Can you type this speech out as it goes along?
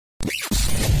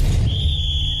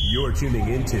You're tuning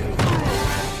into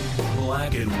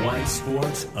Black and White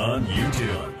Sports on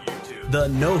YouTube. The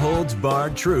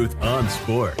no-holds-barred truth on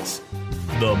sports.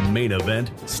 The main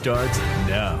event starts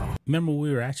now. Remember,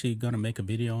 we were actually going to make a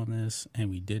video on this,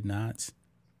 and we did not,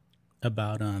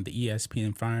 about the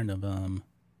ESPN firing of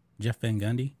Jeff Van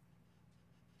Gundy.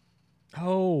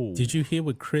 Oh. Did you hear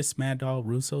what Chris Mad Dog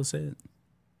Russo said?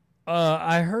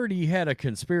 I heard he had a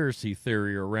conspiracy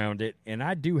theory around it, and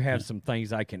I do have some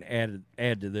things I can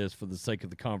add to this for the sake of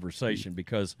the conversation,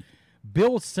 because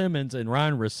Bill Simmons and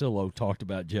Ryan Russillo talked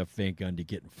about Jeff Van Gundy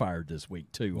getting fired this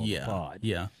week, too, on the pod.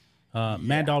 Yeah.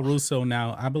 Mad Dog Russo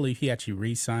now, I believe he actually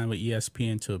re-signed with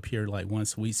ESPN to appear like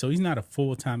once a week, so he's not a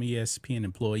full-time ESPN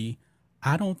employee.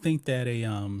 I don't think that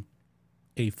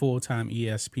a full-time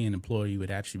ESPN employee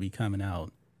would actually be coming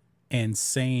out and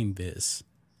saying this.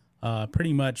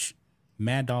 Pretty much,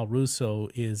 Mad Dog Russo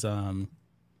is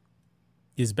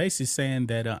basically saying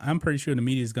that I'm pretty sure the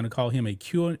media is going to call him a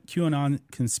QAnon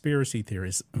conspiracy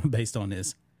theorist based on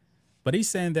this. But he's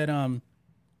saying that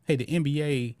hey, the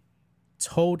NBA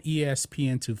told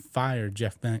ESPN to fire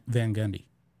Jeff Van Gundy.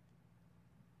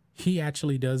 He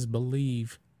actually does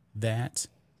believe that,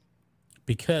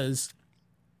 because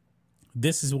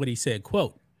this is what he said,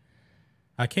 quote,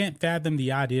 "I can't fathom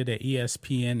the idea that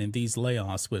ESPN and these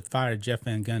layoffs would fire Jeff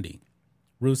Van Gundy,"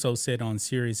 Russo said on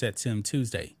Sirius XM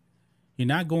Tuesday. "You're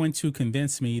not going to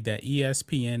convince me that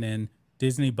ESPN and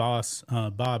Disney boss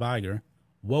Bob Iger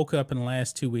woke up in the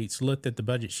last 2 weeks, looked at the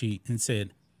budget sheet, and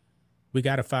said, we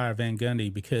got to fire Van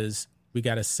Gundy because we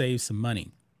got to save some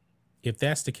money. If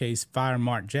that's the case, fire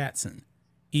Mark Jackson.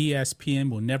 ESPN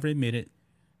will never admit it.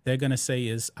 They're going to say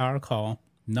it's our call.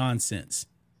 Nonsense.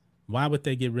 Why would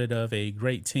they get rid of a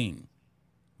great team?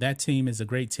 That team is a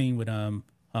great team with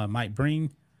Mike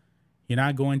Breen. You're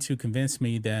not going to convince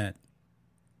me that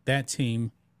that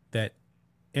team that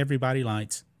everybody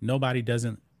likes, nobody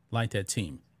doesn't like that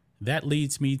team. That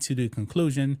leads me to the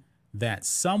conclusion that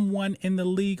someone in the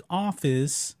league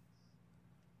office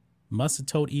must have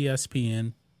told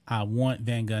ESPN, I want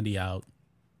Van Gundy out.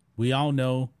 We all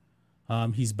know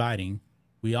he's biting.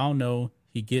 We all know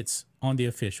he gets on the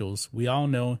officials. We all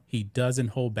know he doesn't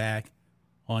hold back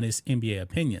on his NBA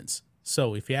opinions.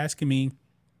 So if you're asking me,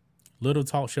 little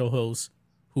talk show host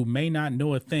who may not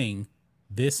know a thing,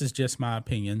 this is just my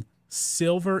opinion.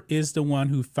 Silver is the one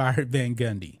who fired Van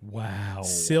Gundy. Wow.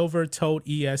 Silver told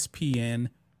ESPN,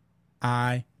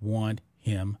 I want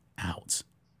him out.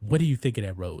 What do you think of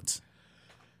that, Rhodes?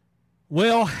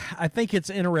 Well, I think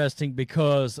it's interesting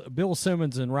because Bill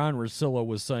Simmons and Ryan Russillo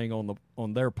was saying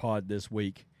on their pod this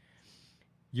week,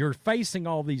 you're facing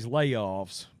all these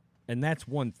layoffs, and that's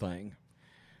one thing.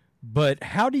 But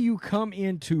how do you come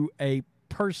into a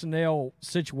personnel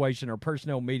situation or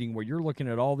personnel meeting where you're looking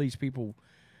at all these people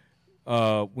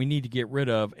we need to get rid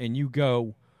of, and you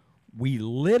go, we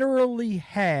literally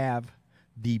have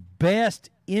the best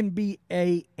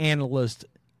NBA analyst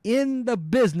in the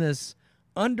business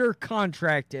under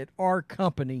contract at our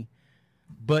company,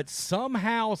 but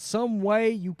somehow, some way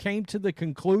you came to the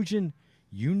conclusion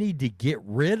you need to get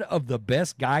rid of the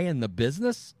best guy in the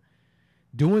business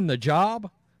doing the job,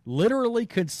 literally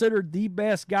considered the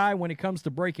best guy when it comes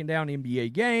to breaking down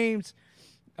NBA games,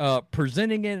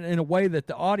 presenting it in a way that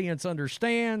the audience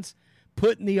understands,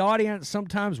 putting the audience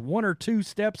sometimes one or two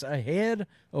steps ahead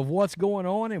of what's going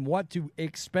on and what to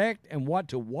expect and what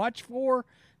to watch for.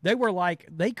 They were like,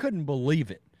 they couldn't believe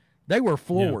it. They were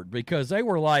floored because they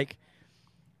were like,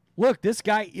 look, this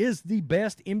guy is the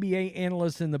best NBA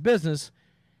analyst in the business.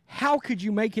 How could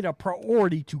you make it a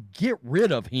priority to get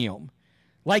rid of him?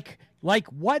 Like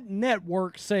what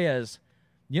network says,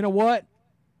 you know what?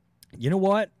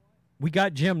 We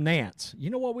got Jim Nantz. You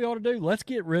know what we ought to do? Let's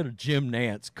get rid of Jim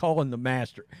Nantz, calling the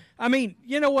master. I mean,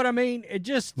 you know what I mean? It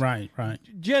just right.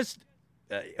 Just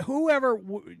whoever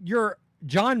your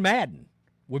John Madden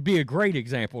would be a great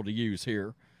example to use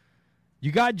here.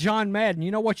 You got John Madden.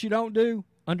 You know what you don't do?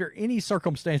 Under any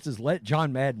circumstances, let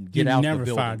John Madden get out the building.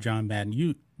 You never fire John Madden.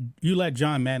 You let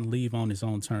John Madden leave on his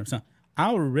own terms. Now,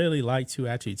 I would really like to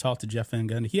actually talk to Jeff Van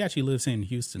Gundy. He actually lives in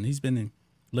Houston. He's been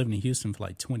living in Houston for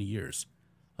like 20 years.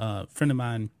 A friend of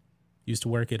mine used to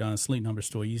work at a Sleep Number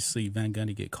store. You used to see Van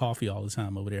Gundy get coffee all the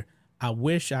time over there. I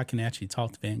wish I can actually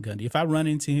talk to Van Gundy. If I run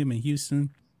into him in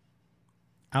Houston,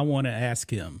 I want to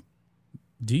ask him,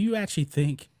 do you actually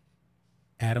think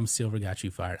Adam Silver got you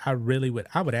fired? I really would.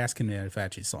 I would ask him that if I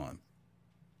actually saw him.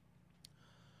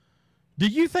 Do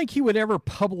you think he would ever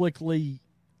publicly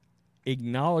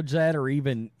acknowledge that, or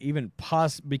even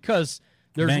because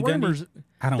there's Van rumors? Gundy?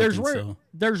 I don't think so.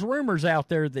 There's rumors out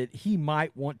there that he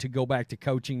might want to go back to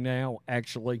coaching now,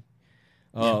 actually.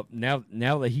 Now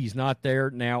that he's not there,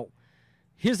 now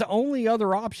his only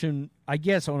other option, I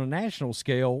guess, on a national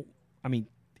scale, I mean,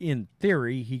 in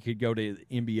theory, he could go to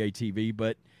NBA TV,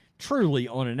 but truly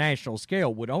on a national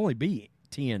scale would only be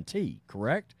TNT,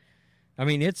 correct? I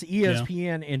mean, it's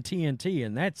ESPN and TNT,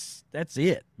 and that's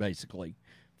it, basically,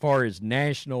 far as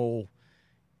national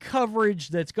coverage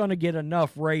that's going to get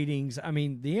enough ratings. I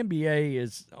mean, the NBA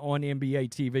is on NBA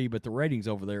TV, but the ratings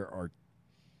over there are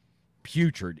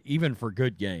putrid, even for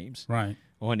good games right,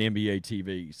 on NBA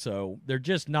TV. So they're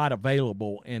just not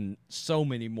available in so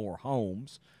many more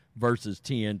homes versus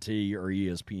TNT or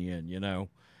ESPN, you know.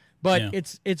 But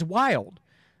it's wild.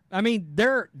 I mean,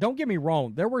 don't get me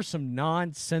wrong, there were some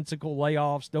nonsensical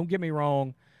layoffs. Don't get me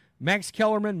wrong. Max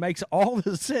Kellerman makes all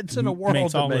the sense in the world.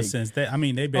 Makes all the sense.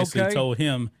 They basically told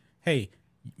him, hey,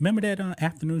 remember that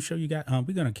afternoon show you got?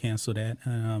 We're going to cancel that.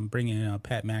 Bring in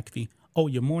Pat McAfee. Oh,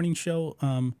 your morning show?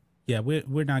 Yeah,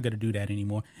 we're not going to do that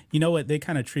anymore. You know what? They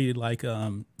kind of treated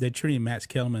they treated Max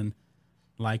Kellerman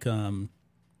like the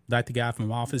guy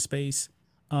from Office Space.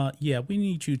 Yeah, we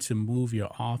need you to move your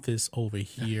office over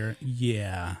here.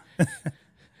 Yeah.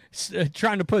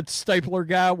 Trying to put stapler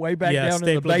guy way back down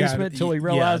in the basement until he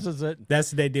realizes it.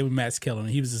 That's what they did with Max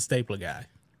Kellerman. He was a stapler guy.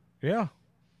 Yeah.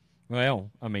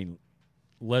 Well, I mean,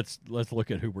 let's look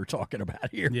at who we're talking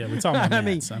about here. Yeah, we're talking about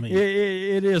Max.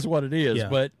 It is what it is. Yeah.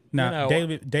 But now,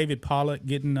 David Pollock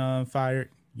getting fired.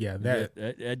 Yeah,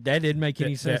 that didn't make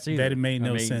any sense either. That made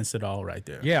no sense at all right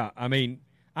there. Yeah, I mean,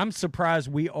 I'm surprised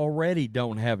we already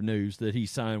don't have news that he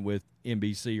signed with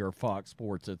NBC or Fox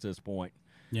Sports at this point.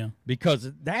 Yeah.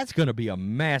 Because that's going to be a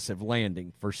massive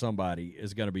landing for somebody,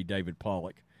 is going to be David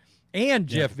Pollock. And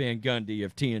Jeff Van Gundy,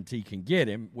 if TNT can get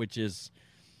him, which is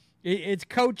it's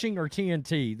coaching or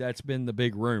TNT. That's been the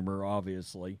big rumor,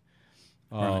 obviously.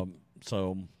 Right.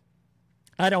 So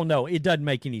I don't know. It doesn't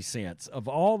make any sense. Of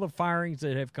all the firings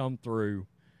that have come through,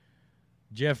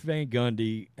 Jeff Van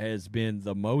Gundy has been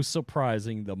the most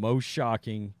surprising, the most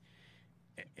shocking,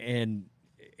 and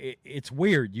it's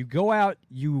weird. You go out,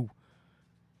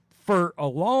 for a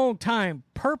long time,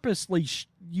 purposely,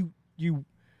 you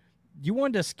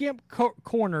wanted to skimp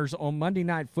corners on Monday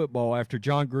Night Football after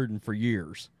John Gruden for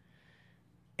years,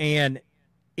 and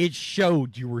it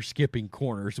showed you were skipping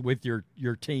corners with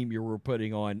your team you were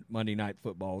putting on Monday Night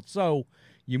Football. So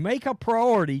you make a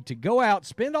priority to go out,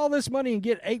 spend all this money, and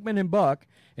get Aikman and Buck.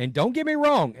 And don't get me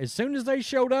wrong, as soon as they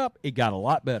showed up, it got a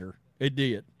lot better. It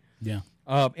did. Yeah.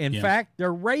 In fact,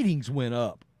 their ratings went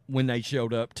up when they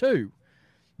showed up, too.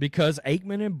 Because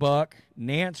Aikman and Buck,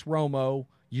 Nance Romo,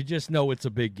 you just know it's a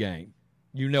big game.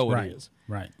 You know it is.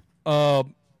 Right.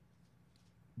 Van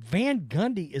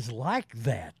Gundy is like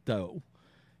that, though.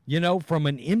 You know, from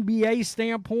an NBA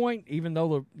standpoint, even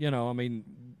though,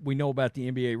 we know about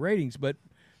the NBA ratings, but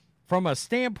from a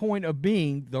standpoint of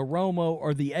being the Romo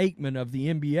or the Aikman of the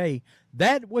NBA,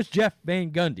 that was Jeff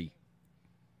Van Gundy.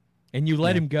 And you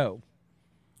let him go.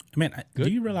 Man, do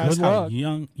you realize how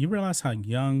young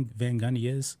Van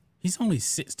Gundy is? He's only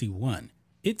 61.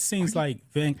 It seems like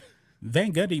Van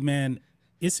Gundy, man,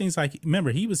 it seems like,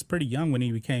 remember, he was pretty young when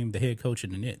he became the head coach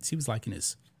of the Knicks. He was like in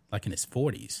his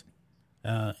 40s.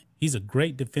 He's a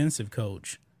great defensive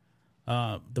coach.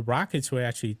 The Rockets were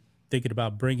actually thinking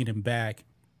about bringing him back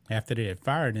after they had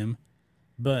fired him,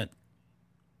 but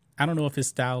I don't know if his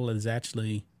style is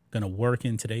actually going to work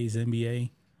in today's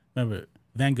NBA. Remember,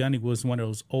 Van Gundy was one of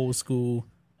those old school,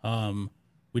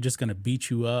 we're just going to beat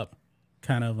you up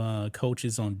kind of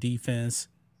coaches on defense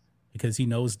because he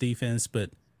knows defense,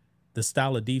 but the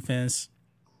style of defense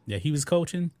that he was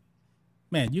coaching,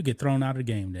 man, you get thrown out of the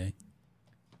game day.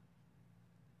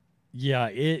 Yeah,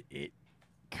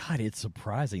 it's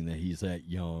surprising that he's that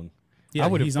young. Yeah,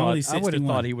 he's only 61. I would have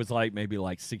thought he was maybe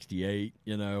 68,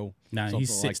 Nah,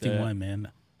 he's 61, like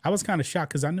man. I was kind of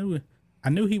shocked because I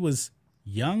knew he was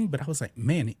young, but I was like,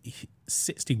 man,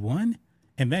 61?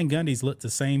 And Van Gundy's looked the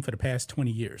same for the past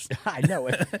 20 years. I know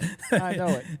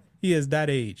it. He is that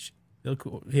age.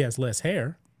 He has less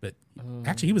hair, but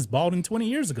actually he was balding 20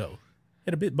 years ago.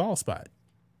 Had a bit bald spot.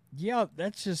 Yeah,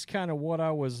 that's just kind of what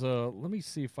I was. Let me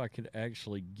see if I could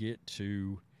actually get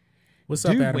to. What's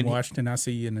up, Adam Washington? I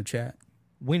see you in the chat.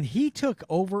 When he took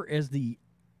over as the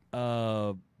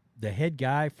head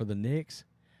guy for the Knicks,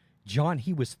 John,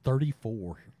 he was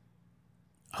 34.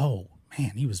 Oh,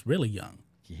 man, he was really young.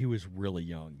 He was really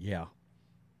young, yeah.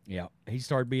 Yeah, he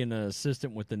started being an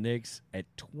assistant with the Knicks at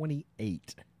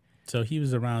 28. So he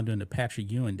was around during the Patrick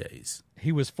Ewing days.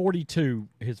 He was 42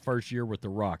 his first year with the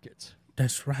Rockets.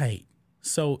 That's right.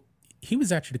 So he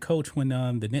was actually the coach when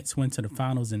the Nets went to the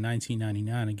finals in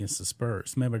 1999 against the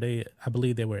Spurs. Remember, I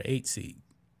believe they were 8 seed,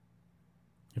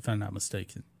 if I'm not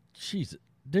mistaken. Jeez,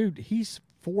 dude, he's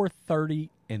 430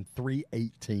 and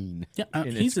 318. Yeah,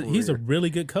 he's a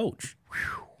really good coach.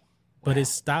 Whew. But his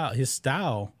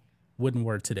style wouldn't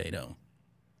work today, though.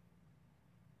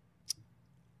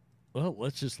 Well,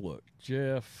 let's just look.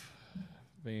 Jeff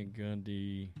Van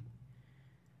Gundy.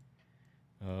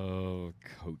 Oh,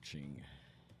 coaching.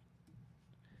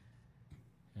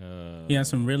 He had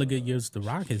some really good years with the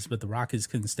Rockets, but the Rockets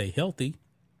couldn't stay healthy.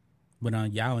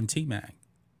 But Yao and T-Mac.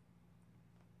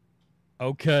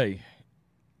 Okay.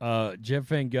 Jeff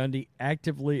Van Gundy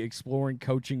actively exploring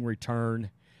coaching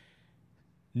return.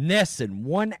 Nesson,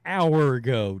 1 hour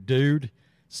ago, dude.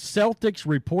 Celtics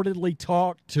reportedly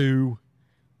talked to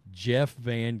Jeff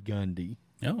Van Gundy.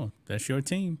 Oh, that's your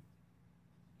team.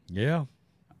 Yeah.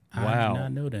 I Wow. did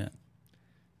not know that.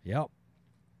 Yep.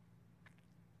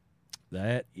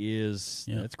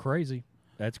 That's crazy.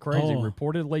 That's crazy. Oh.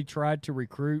 Reportedly tried to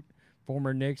recruit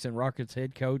former Knicks and Rockets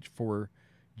head coach for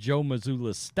Joe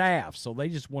Mazzulla's staff, so they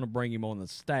just want to bring him on the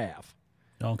staff.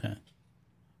 Okay.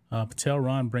 Patel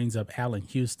Ron brings up Allen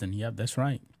Houston. Yep, that's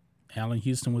right. Allen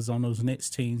Houston was on those Knicks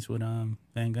teams with Van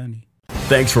Gundy.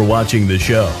 Thanks for watching the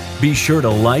show. Be sure to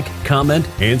like, comment,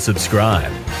 and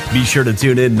subscribe. Be sure to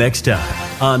tune in next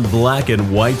time on Black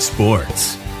and White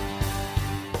Sports.